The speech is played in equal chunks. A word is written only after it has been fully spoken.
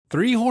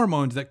3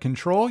 hormones that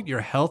control your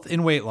health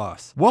and weight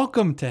loss.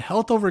 Welcome to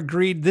Health Over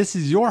Greed. This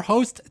is your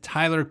host,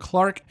 Tyler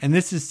Clark, and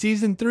this is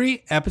Season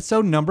 3,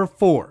 Episode number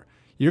 4.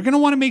 You're going to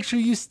want to make sure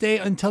you stay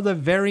until the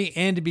very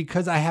end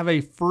because I have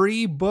a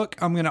free book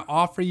I'm going to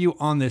offer you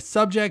on this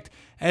subject,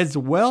 as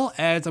well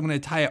as I'm going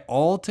to tie it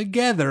all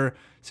together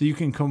so you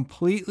can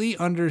completely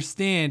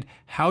understand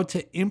how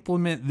to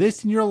implement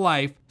this in your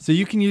life so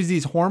you can use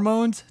these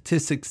hormones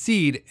to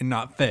succeed and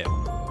not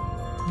fail.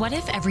 What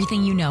if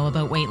everything you know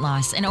about weight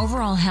loss and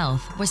overall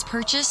health was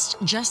purchased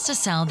just to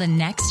sell the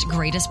next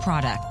greatest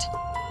product?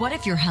 What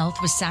if your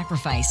health was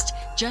sacrificed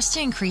just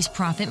to increase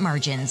profit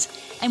margins?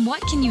 And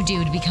what can you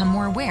do to become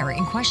more aware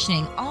and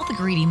questioning all the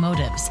greedy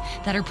motives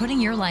that are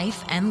putting your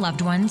life and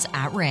loved ones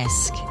at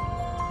risk?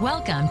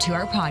 Welcome to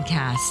our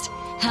podcast,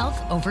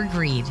 Health Over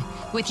Greed,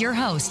 with your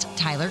host,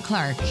 Tyler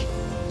Clark,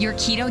 your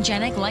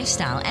ketogenic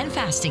lifestyle and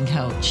fasting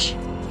coach.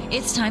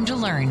 It's time to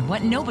learn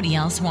what nobody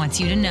else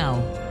wants you to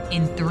know.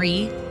 In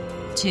 3,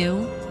 2,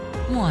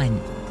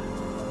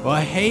 1.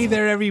 Well, hey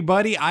there,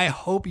 everybody. I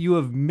hope you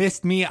have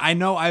missed me. I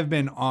know I've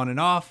been on and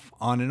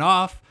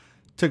off,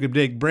 took a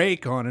big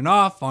break, on and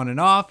off.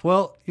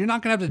 Well, you're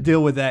not going to have to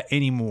deal with that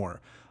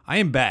anymore. I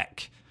am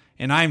back,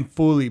 and I'm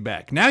fully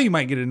back. Now you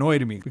might get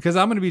annoyed at me because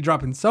I'm going to be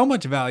dropping so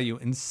much value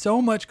and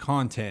so much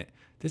content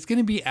that's going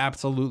to be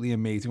absolutely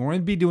amazing. We're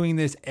going to be doing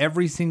this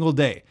every single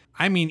day.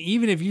 I mean,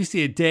 even if you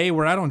see a day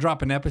where I don't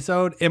drop an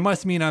episode, it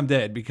must mean I'm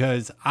dead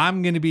because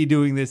I'm going to be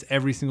doing this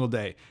every single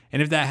day.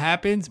 And if that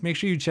happens, make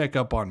sure you check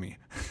up on me.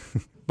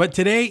 But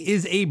today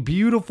is a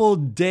beautiful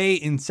day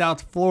in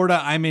South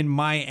Florida. I'm in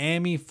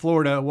Miami,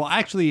 Florida. Well,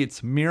 actually,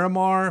 it's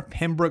Miramar,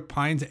 Pembroke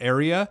Pines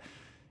area.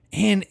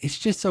 And it's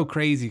just so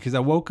crazy because I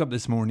woke up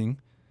this morning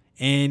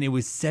and it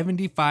was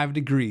 75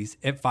 degrees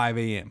at 5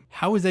 a.m.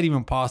 How is that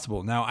even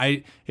possible? Now,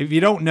 if you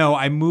don't know,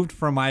 I moved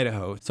from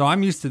Idaho, so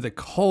I'm used to the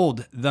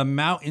cold, the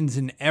mountains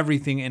and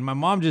everything. And my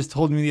mom just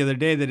told me the other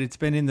day that it's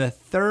been in the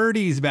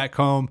 30s back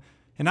home,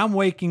 and I'm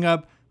waking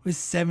up with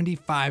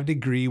 75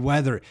 degree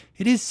weather.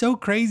 It is so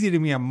crazy to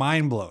me. I'm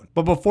mind blown.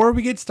 But before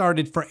we get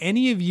started, for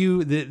any of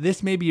you that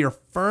this may be your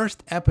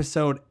first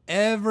episode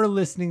ever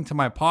listening to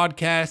my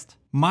podcast,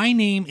 my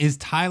name is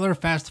Tyler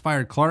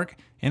Fastfire Clark,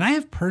 and I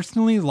have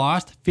personally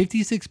lost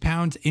 56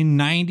 pounds in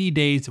 90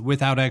 days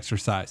without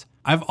exercise.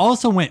 I've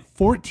also went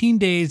 14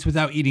 days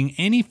without eating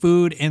any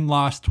food and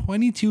lost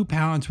 22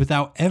 pounds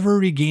without ever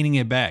regaining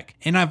it back.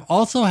 And I've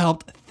also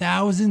helped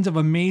thousands of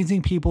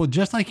amazing people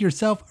just like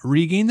yourself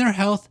regain their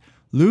health,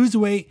 lose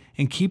weight,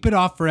 and keep it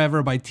off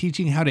forever by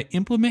teaching how to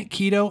implement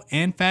keto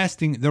and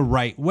fasting the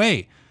right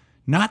way,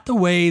 not the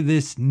way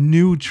this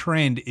new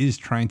trend is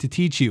trying to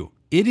teach you.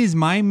 It is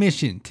my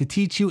mission to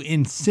teach you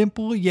in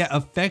simple yet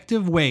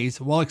effective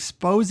ways while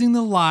exposing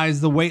the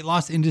lies the weight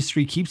loss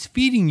industry keeps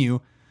feeding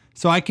you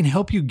so I can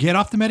help you get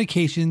off the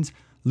medications,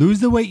 lose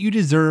the weight you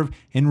deserve,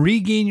 and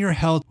regain your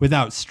health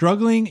without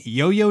struggling,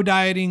 yo-yo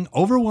dieting,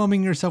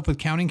 overwhelming yourself with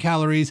counting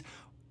calories,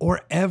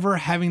 or ever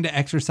having to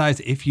exercise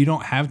if you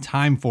don't have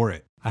time for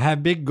it. I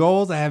have big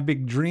goals, I have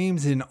big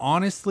dreams, and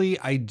honestly,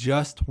 I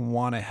just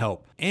want to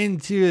help.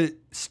 And to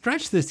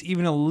stretch this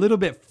even a little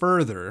bit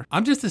further,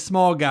 I'm just a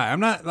small guy. I'm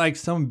not like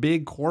some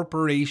big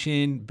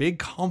corporation, big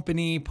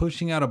company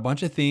pushing out a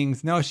bunch of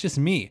things. No, it's just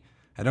me.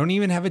 I don't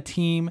even have a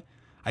team.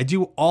 I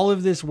do all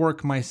of this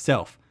work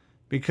myself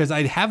because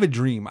I have a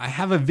dream. I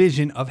have a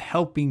vision of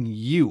helping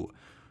you.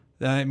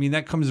 I mean,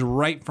 that comes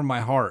right from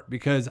my heart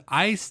because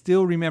I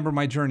still remember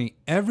my journey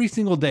every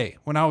single day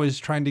when I was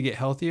trying to get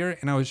healthier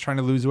and I was trying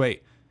to lose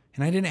weight.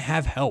 And I didn't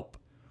have help.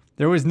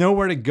 There was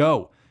nowhere to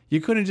go.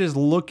 You couldn't just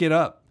look it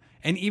up.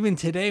 And even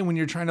today, when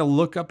you're trying to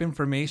look up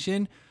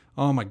information,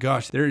 oh my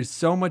gosh, there is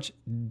so much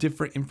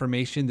different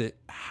information that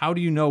how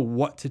do you know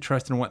what to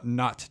trust and what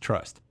not to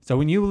trust? So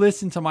when you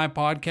listen to my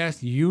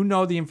podcast, you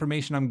know the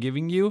information I'm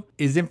giving you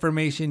is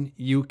information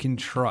you can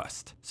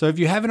trust. So if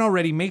you haven't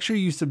already, make sure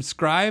you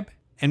subscribe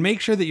and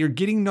make sure that you're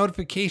getting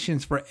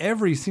notifications for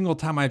every single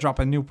time I drop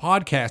a new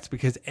podcast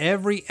because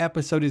every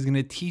episode is going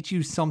to teach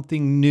you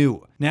something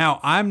new. Now,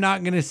 I'm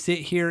not going to sit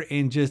here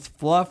and just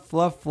fluff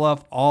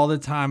all the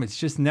time. It's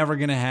just never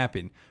going to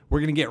happen. We're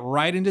going to get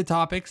right into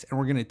topics and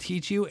we're going to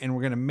teach you and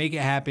we're going to make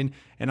it happen.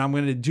 And I'm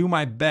going to do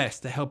my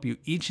best to help you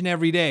each and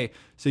every day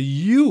so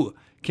you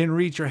can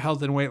reach your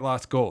health and weight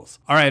loss goals.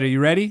 All right, are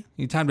you ready?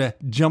 Time to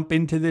jump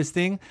into this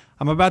thing?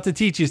 I'm about to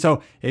teach you.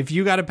 So if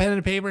you got a pen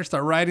and paper,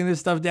 start writing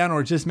this stuff down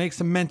or just make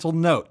some mental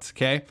notes,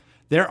 okay?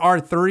 There are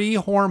 3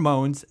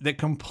 hormones that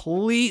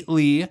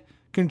completely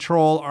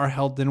control our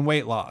health and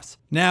weight loss.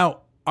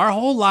 Now, our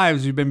whole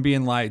lives we've been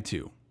being lied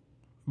to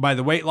by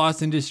the weight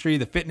loss industry,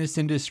 the fitness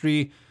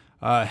industry,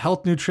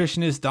 health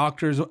nutritionists,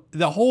 doctors,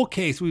 the whole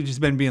case we've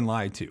just been being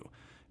lied to.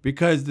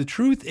 Because the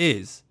truth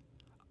is,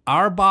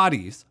 our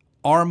bodies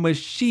are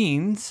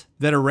machines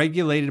that are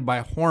regulated by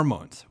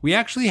hormones. We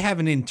actually have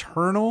an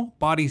internal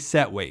body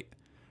set weight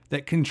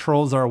that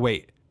controls our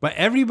weight. But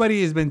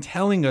everybody has been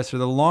telling us for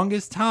the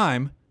longest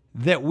time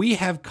that we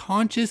have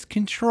conscious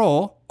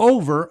control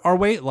over our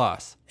weight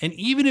loss. And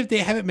even if they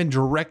haven't been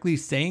directly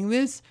saying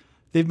this,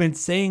 they've been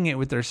saying it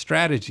with their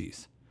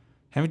strategies.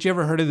 Haven't you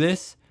ever heard of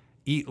this?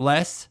 Eat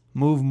less,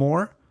 move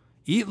more.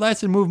 Eat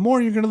less and move more,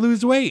 and you're going to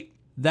lose weight.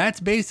 That's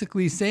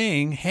basically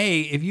saying,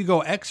 hey, if you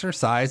go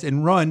exercise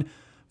and run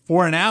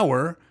for an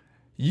hour,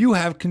 you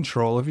have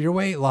control of your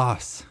weight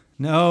loss.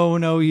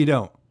 No, you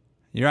don't.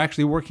 You're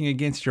actually working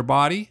against your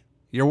body.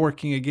 You're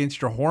working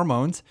against your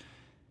hormones,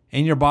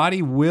 and your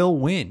body will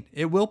win.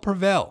 It will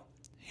prevail.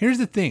 Here's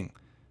the thing.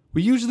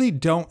 We usually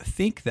don't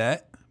think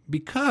that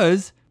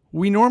because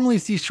we normally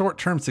see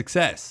short-term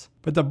success,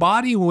 but the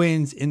body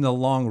wins in the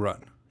long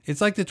run.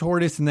 It's like the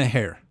tortoise and the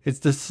hare. It's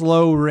the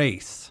slow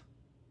race,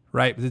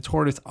 right? But the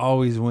tortoise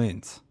always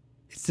wins.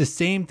 It's the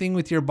same thing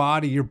with your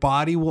body. Your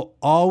body will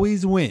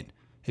always win.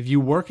 If you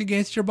work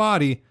against your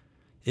body,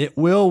 it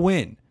will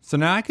win. So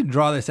now I could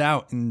draw this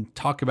out and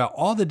talk about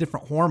all the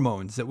different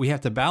hormones that we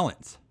have to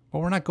balance, but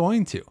we're not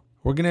going to.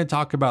 We're going to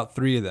talk about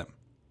 3 of them.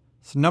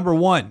 So number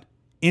 1,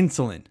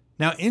 insulin.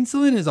 Now,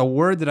 insulin is a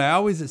word that I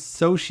always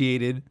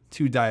associated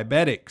to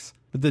diabetics,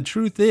 but the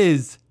truth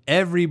is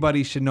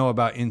everybody should know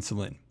about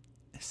insulin,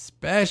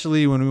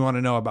 especially when we want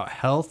to know about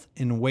health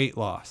and weight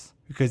loss,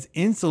 because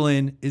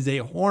insulin is a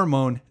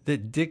hormone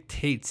that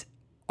dictates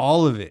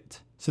all of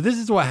it. So this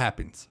is what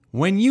happens.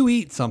 When you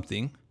eat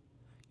something,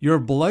 your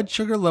blood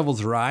sugar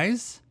levels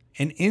rise,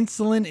 and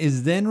insulin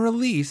is then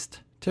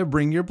released to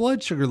bring your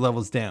blood sugar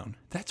levels down.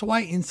 That's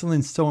why insulin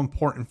is so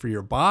important for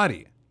your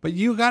body. But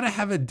you got to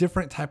have a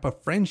different type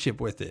of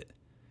friendship with it.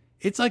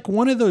 It's like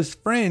one of those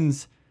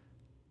friends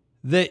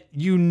that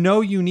you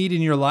know you need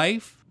in your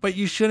life, but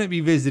you shouldn't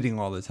be visiting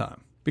all the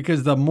time.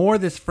 Because the more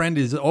this friend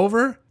is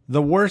over,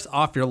 the worse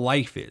off your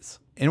life is.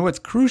 And what's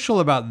crucial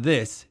about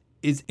this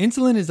is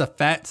insulin is a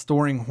fat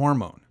storing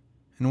hormone.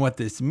 And what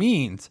this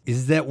means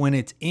is that when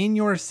it's in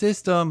your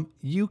system,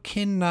 you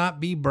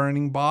cannot be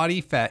burning body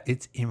fat.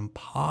 It's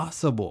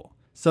impossible.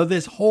 So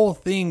this whole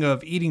thing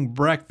of eating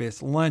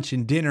breakfast, lunch,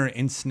 and dinner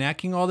and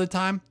snacking all the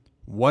time,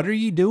 what are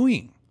you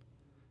doing?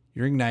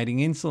 You're igniting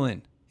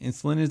insulin.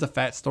 Insulin is a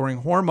fat storing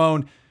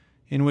hormone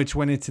in which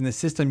when it's in the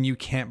system, you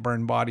can't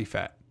burn body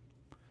fat.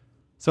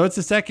 So it's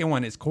the second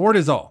one. It's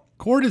cortisol.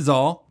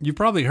 Cortisol, you've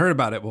probably heard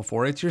about it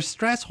before. It's your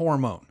stress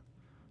hormone.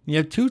 You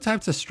have 2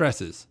 types of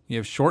stresses. You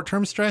have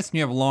short-term stress and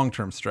you have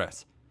long-term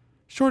stress.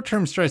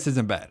 Short-term stress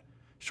isn't bad.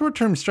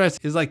 Short-term stress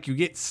is like you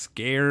get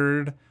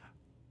scared.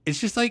 It's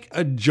just like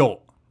a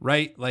jolt,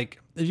 right?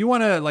 Like if you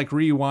want to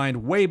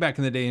rewind way back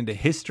in the day into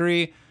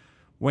history,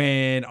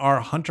 when our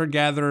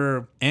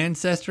hunter-gatherer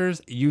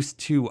ancestors used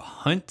to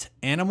hunt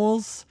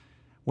animals,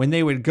 when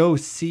they would go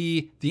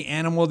see the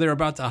animal they're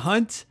about to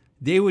hunt,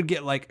 they would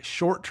get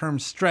short-term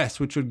stress,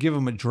 which would give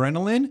them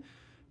adrenaline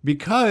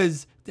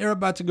because they're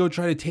about to go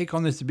try to take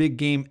on this big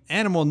game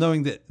animal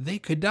knowing that they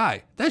could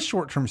die. That's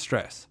short-term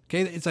stress,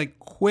 okay? It's like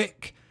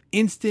quick,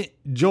 instant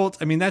jolt.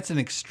 I mean, that's an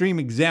extreme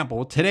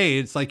example. Today,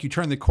 it's like you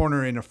turn the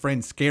corner and a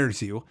friend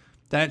scares you.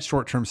 That's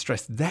short-term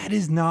stress. That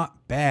is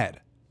not bad.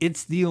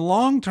 It's the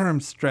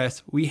long-term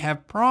stress we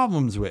have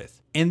problems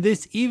with. And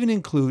this even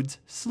includes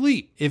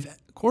sleep. If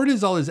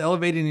cortisol is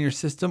elevated in your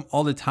system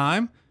all the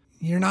time,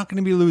 you're not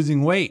going to be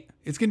losing weight.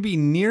 It's going to be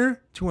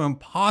near to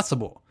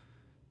impossible.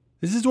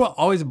 This is what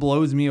always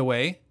blows me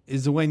away,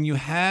 is when you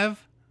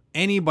have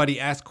anybody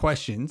ask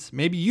questions.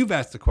 Maybe you've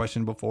asked a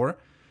question before,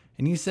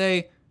 and you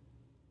say,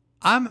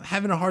 I'm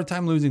having a hard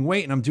time losing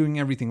weight and I'm doing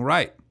everything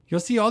right.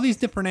 You'll see all these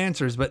different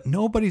answers, but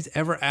nobody's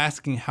ever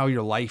asking how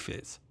your life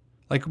is.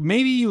 Like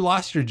maybe you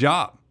lost your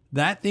job.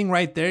 That thing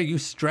right there, you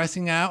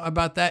stressing out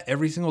about that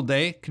every single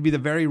day could be the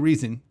very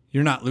reason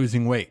you're not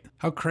losing weight.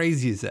 How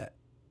crazy is that?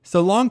 So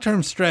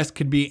long-term stress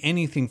could be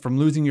anything from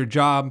losing your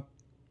job,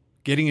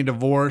 getting a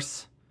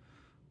divorce,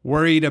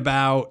 worried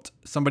about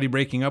somebody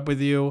breaking up with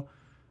you,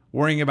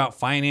 worrying about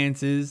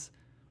finances,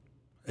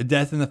 a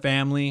death in the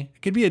family.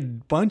 It could be a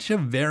bunch of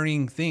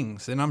varying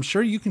things. And I'm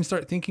sure you can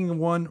start thinking of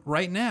one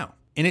right now.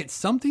 And it's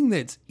something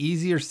that's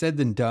easier said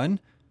than done,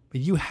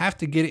 but you have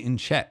to get it in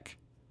check.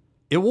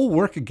 It will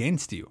work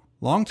against you.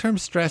 Long-term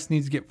stress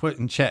needs to get put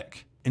in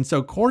check. And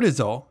so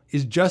cortisol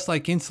is just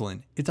like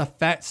insulin. It's a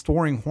fat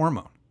storing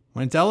hormone.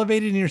 When it's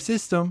elevated in your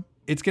system,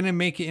 it's going to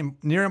make it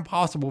near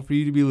impossible for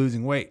you to be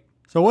losing weight.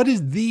 So what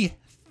is the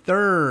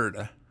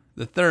third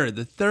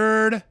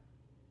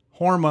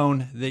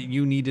hormone that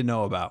you need to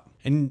know about?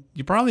 And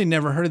you probably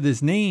never heard of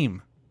this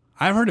name.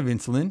 I've heard of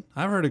insulin.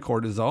 I've heard of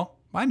cortisol.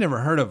 I never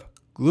heard of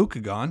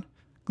glucagon.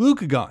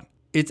 Glucagon.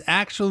 It's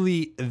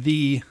actually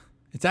the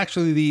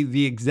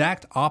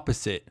exact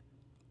opposite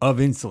of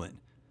insulin.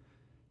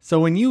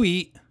 So when you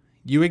eat,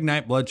 you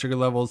ignite blood sugar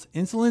levels.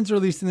 Insulin's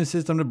released in the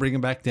system to bring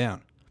them back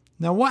down.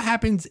 Now, what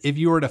happens if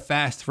you were to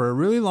fast for a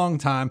really long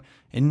time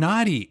and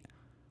not eat?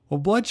 Well,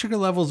 blood sugar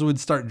levels would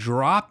start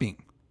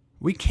dropping.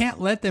 We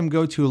can't let them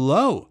go too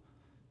low.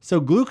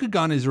 So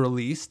glucagon is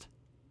released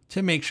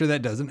to make sure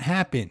that doesn't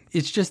happen.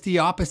 It's just the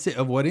opposite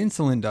of what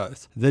insulin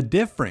does. The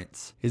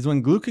difference is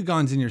when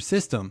glucagon's in your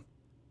system,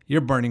 you're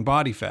burning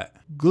body fat.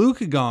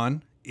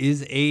 Glucagon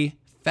is a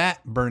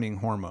fat burning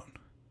hormone.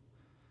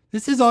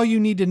 This is all you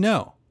need to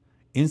know.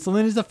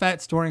 Insulin is a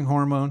fat storing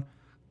hormone.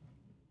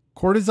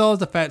 Cortisol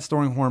is a fat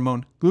storing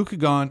hormone.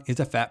 Glucagon is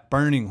a fat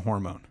burning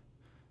hormone.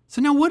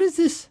 So now what does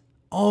this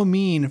all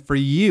mean for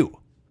you?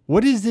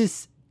 What does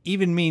this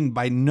even mean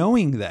by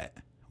knowing that?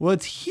 Well,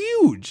 it's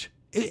huge.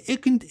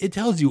 It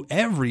tells you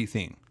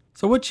everything.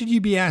 So what should you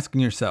be asking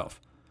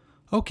yourself?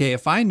 Okay,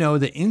 if I know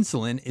that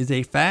insulin is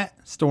a fat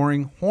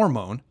storing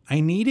hormone, I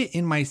need it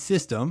in my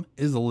system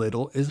as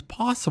little as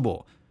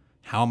possible.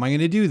 How am I going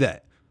to do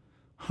that?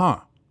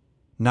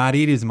 Not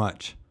eat as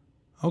much.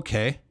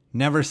 Okay,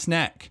 never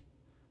snack.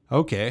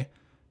 Okay,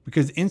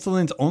 because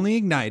insulin's only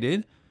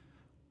ignited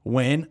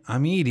when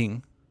I'm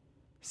eating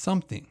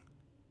something.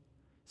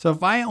 So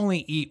if I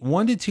only eat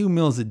 1 to 2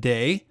 meals a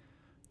day,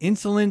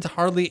 insulin's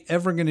hardly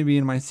ever going to be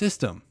in my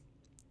system.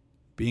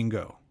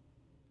 Bingo.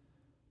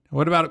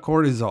 What about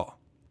cortisol?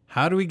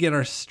 How do we get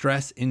our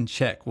stress in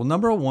check? Well,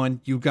 number one,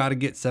 you've got to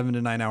get 7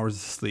 to 9 hours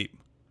of sleep.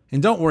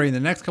 And don't worry, in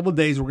the next couple of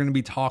days, we're going to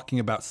be talking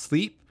about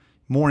sleep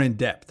more in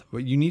depth.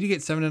 But you need to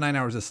get 7 to 9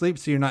 hours of sleep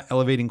so you're not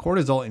elevating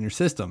cortisol in your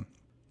system.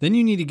 Then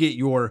you need to get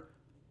your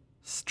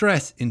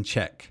stress in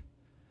check.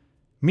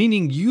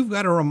 Meaning you've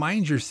got to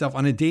remind yourself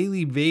on a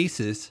daily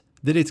basis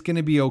that it's going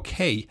to be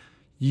okay.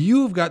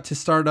 You've got to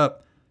start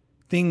up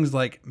things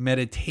like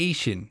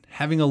meditation,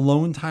 having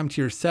alone time to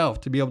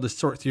yourself to be able to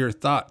sort through your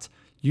thoughts.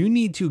 You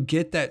need to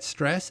get that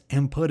stress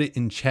and put it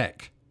in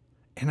check.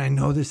 And I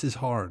know this is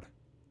hard.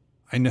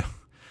 I know,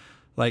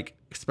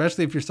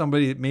 especially if you're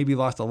somebody that maybe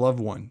lost a loved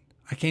one.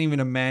 I can't even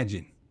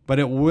imagine. But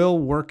it will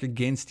work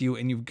against you,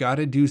 and you've got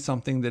to do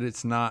something that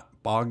it's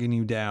not bogging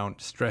you down,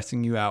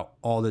 stressing you out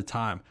all the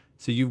time.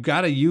 So you've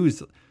got to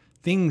use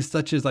things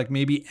such as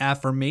maybe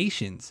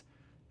affirmations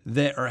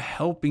that are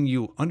helping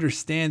you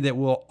understand that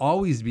we'll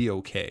always be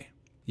okay.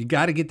 You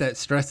got to get that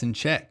stress in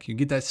check. You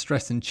get that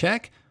stress in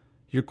check,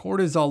 your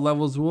cortisol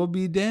levels will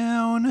be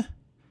down.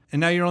 And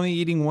now you're only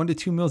eating 1 to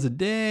 2 meals a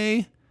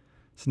day.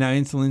 So now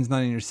insulin's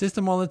not in your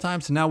system all the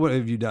time. So now what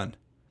have you done?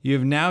 You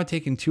have now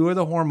taken 2 of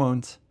the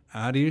hormones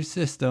out of your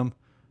system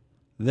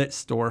that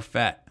store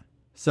fat.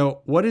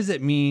 So what does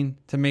it mean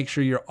to make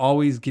sure you're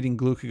always getting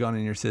glucagon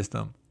in your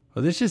system?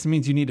 Well, this just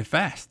means you need to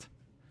fast.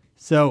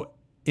 So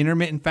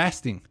intermittent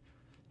fasting.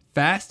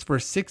 Fast for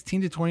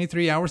 16 to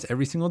 23 hours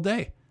every single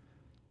day.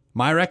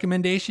 My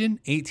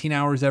recommendation, 18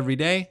 hours every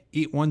day.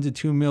 Eat 1 to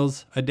 2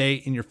 meals a day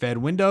in your fed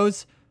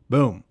windows.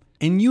 Boom.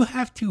 And you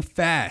have to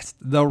fast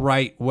the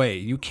right way.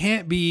 You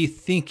can't be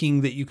thinking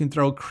that you can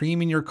throw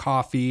cream in your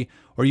coffee,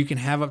 or you can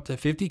have up to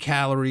 50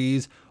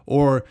 calories,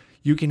 or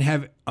you can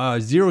have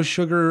 0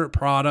 sugar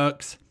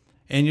products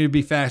and you'd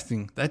be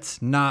fasting.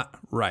 That's not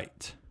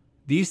right.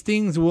 These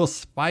things will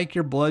spike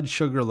your blood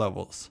sugar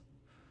levels.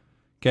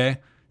 Okay?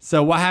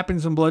 So what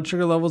happens when blood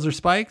sugar levels are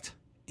spiked?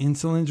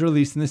 Insulin's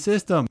released in the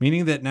system,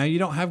 meaning that now you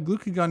don't have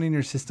glucagon in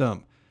your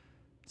system.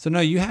 So no,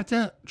 you have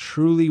to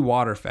truly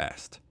water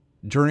fast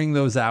during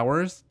those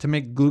hours to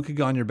make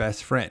glucagon your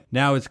best friend.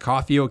 Now, is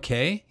coffee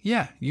okay?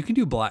 Yeah, you can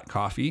do black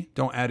coffee.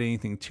 Don't add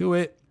anything to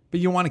it,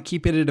 but you want to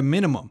keep it at a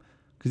minimum,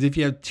 because if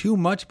you have too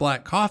much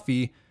black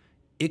coffee,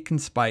 it can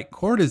spike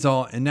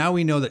cortisol. And now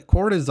we know that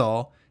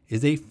cortisol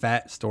is a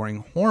fat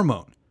storing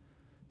hormone.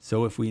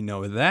 So if we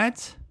know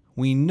that,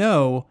 we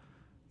know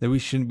that we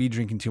shouldn't be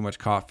drinking too much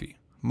coffee.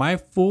 My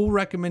full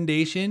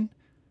recommendation,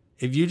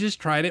 if you just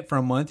tried it for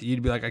a month,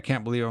 you'd be like, I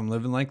can't believe I'm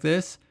living like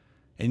this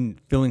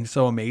and feeling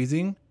so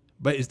amazing.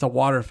 But it's to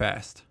water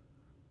fast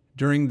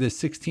during the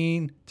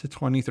 16 to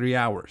 23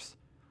 hours.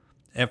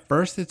 At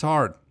first, it's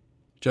hard,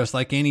 just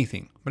like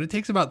anything, but it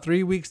takes about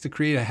 3 weeks to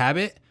create a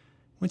habit.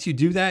 Once you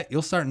do that,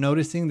 you'll start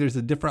noticing there's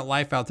a different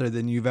life out there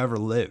than you've ever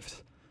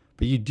lived.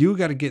 But you do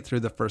got to get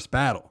through the first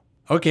battle.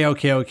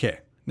 Okay.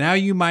 Now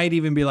you might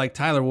even be like,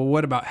 Tyler, well,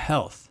 what about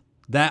health?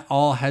 That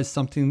all has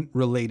something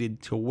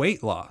related to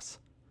weight loss.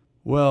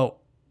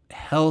 Well,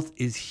 health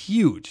is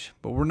huge,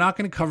 but we're not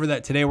going to cover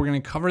that today. We're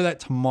going to cover that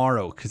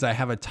tomorrow, because I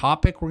have a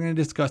topic we're going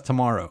to discuss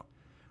tomorrow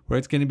where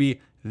it's going to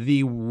be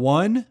the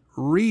one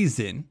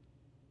reason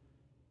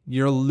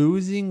you're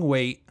losing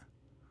weight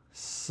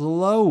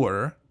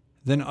slower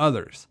than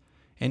others.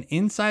 And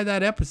inside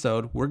that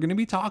episode, we're going to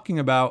be talking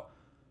about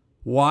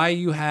why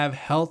you have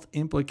health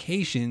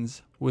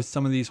implications with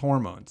some of these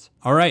hormones.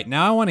 All right,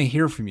 now I want to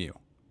hear from you.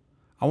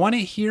 I want to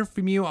hear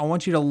from you. I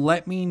want you to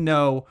let me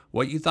know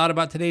what you thought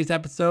about today's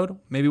episode,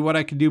 maybe what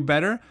I could do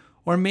better,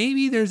 or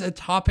maybe there's a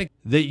topic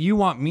that you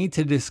want me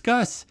to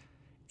discuss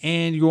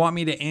and you want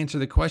me to answer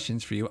the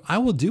questions for you. I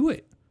will do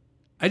it.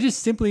 I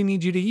just simply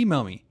need you to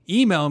email me.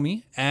 Email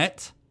me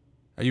at,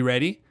 are you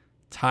ready?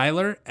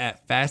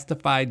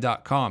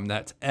 Tyler@fastify.com.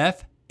 That's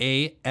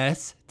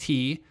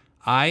FASTIFIED.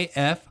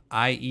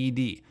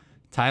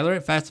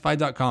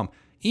 Tyler@fastify.com.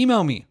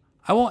 Email me.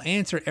 I will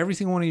answer every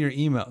single one of your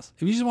emails.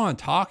 If you just want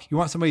to talk, you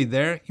want somebody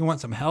there, you want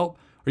some help,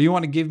 or you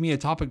want to give me a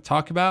topic to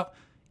talk about,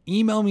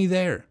 email me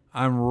there.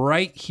 I'm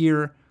right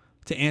here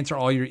to answer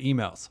all your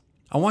emails.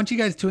 I want you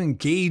guys to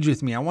engage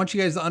with me. I want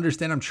you guys to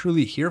understand I'm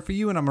truly here for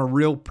you and I'm a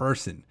real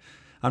person.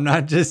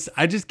 I just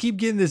keep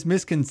getting this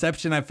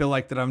misconception. I feel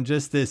like that I'm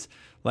just this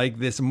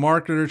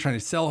marketer trying to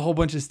sell a whole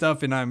bunch of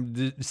stuff and I'm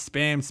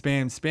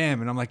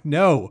spam. And I'm like,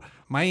 no,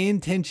 my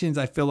intentions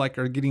I feel like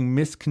are getting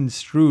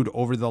misconstrued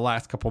over the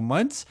last couple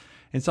months.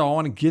 And so I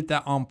want to get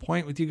that on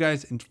point with you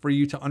guys and for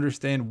you to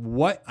understand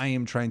what I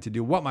am trying to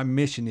do, what my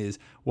mission is,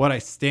 what I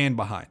stand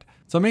behind.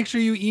 So make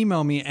sure you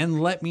email me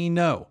and let me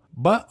know.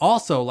 But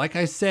also, like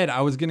I said,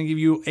 I was going to give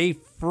you a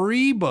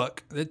free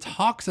book that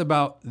talks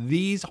about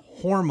these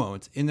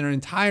hormones in their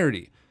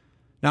entirety.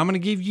 Now I'm going to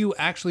give you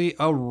actually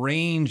a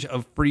range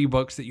of free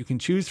books that you can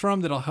choose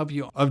from that'll help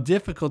you of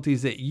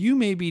difficulties that you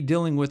may be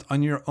dealing with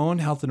on your own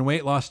health and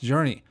weight loss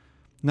journey.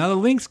 Now the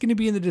link's going to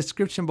be in the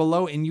description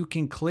below and you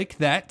can click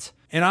that.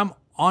 And I'm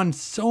on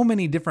so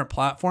many different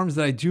platforms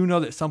that I do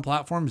know that some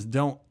platforms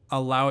don't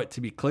allow it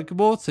to be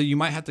clickable. So you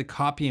might have to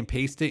copy and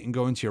paste it and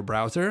go into your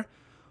browser.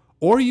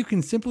 Or you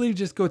can simply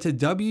just go to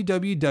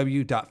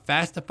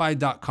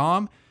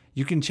www.fastified.com.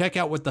 You can check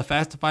out what the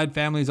Fastified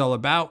family is all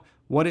about,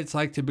 what it's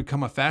like to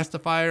become a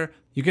Fastifier.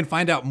 You can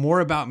find out more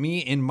about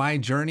me and my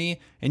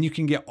journey, and you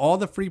can get all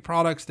the free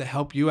products to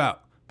help you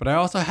out. But I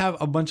also have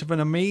a bunch of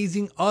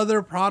amazing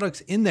other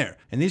products in there.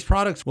 And these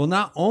products will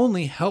not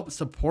only help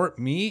support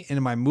me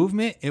in my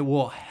movement, it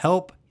will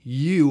help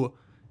you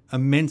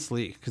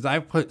immensely because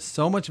I've put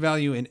so much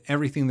value in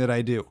everything that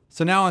I do.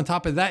 So now on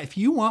top of that, if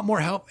you want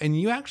more help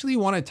and you actually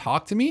want to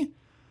talk to me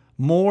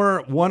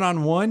more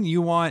one-on-one,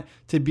 you want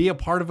to be a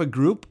part of a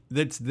group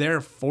that's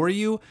there for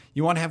you,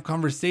 you want to have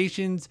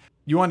conversations,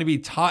 you want to be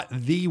taught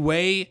the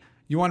way,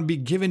 you want to be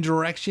given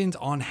directions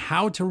on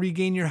how to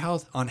regain your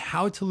health, on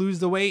how to lose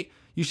the weight,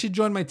 you should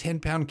join my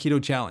 10-pound keto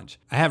challenge.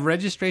 I have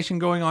registration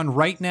going on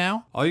right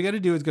now. All you got to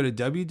do is go to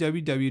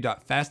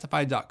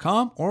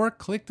www.fastified.com or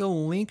click the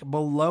link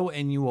below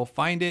and you will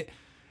find it.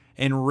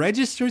 And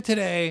register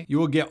today. You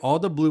will get all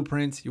the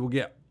blueprints. You will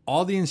get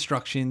all the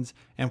instructions.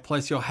 And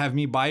plus you'll have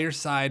me by your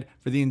side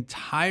for the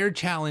entire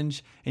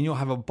challenge. And you'll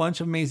have a bunch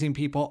of amazing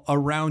people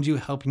around you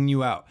helping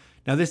you out.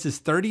 Now this is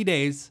 30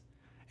 days.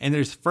 And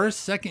there's first,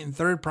 second, and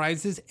third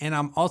prizes. And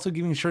I'm also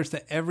giving shirts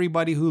to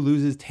everybody who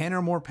loses 10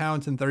 or more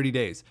pounds in 30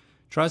 days.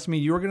 Trust me,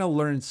 you're going to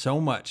learn so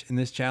much in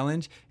this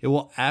challenge. It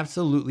will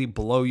absolutely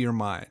blow your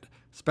mind,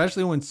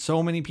 especially when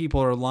so many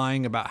people are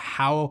lying about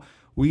how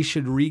we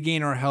should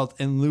regain our health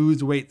and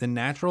lose weight the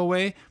natural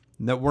way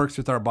that works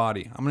with our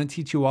body. I'm going to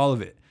teach you all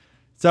of it.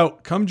 So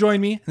come join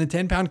me in the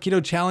 10-pound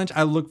keto challenge.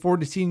 I look forward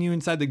to seeing you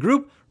inside the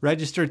group.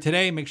 Register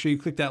today. Make sure you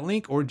click that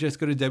link or just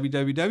go to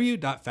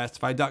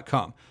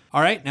www.fastified.com.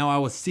 All right, now I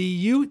will see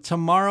you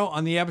tomorrow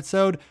on the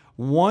episode,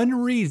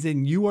 One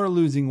Reason You Are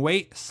Losing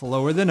Weight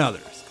Slower Than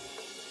Others.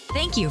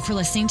 Thank you for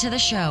listening to the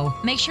show.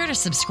 Make sure to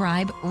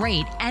subscribe,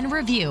 rate, and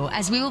review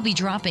as we will be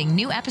dropping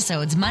new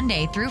episodes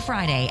Monday through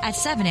Friday at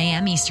 7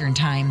 a.m. Eastern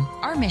Time.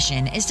 Our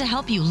mission is to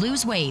help you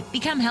lose weight,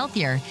 become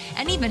healthier,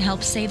 and even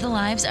help save the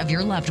lives of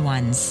your loved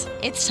ones.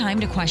 It's time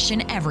to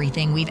question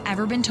everything we've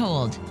ever been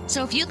told.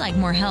 So if you'd like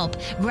more help,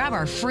 grab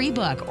our free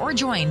book or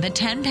join the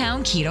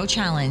 10-pound keto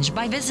challenge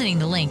by visiting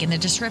the link in the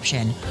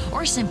description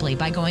or simply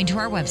by going to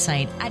our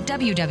website at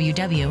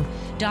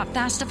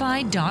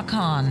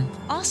www.fastified.com.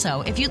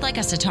 Also, if you'd like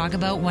us to talk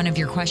about one of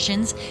your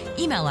questions,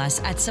 email us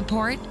at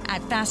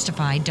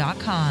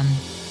support@fastified.com.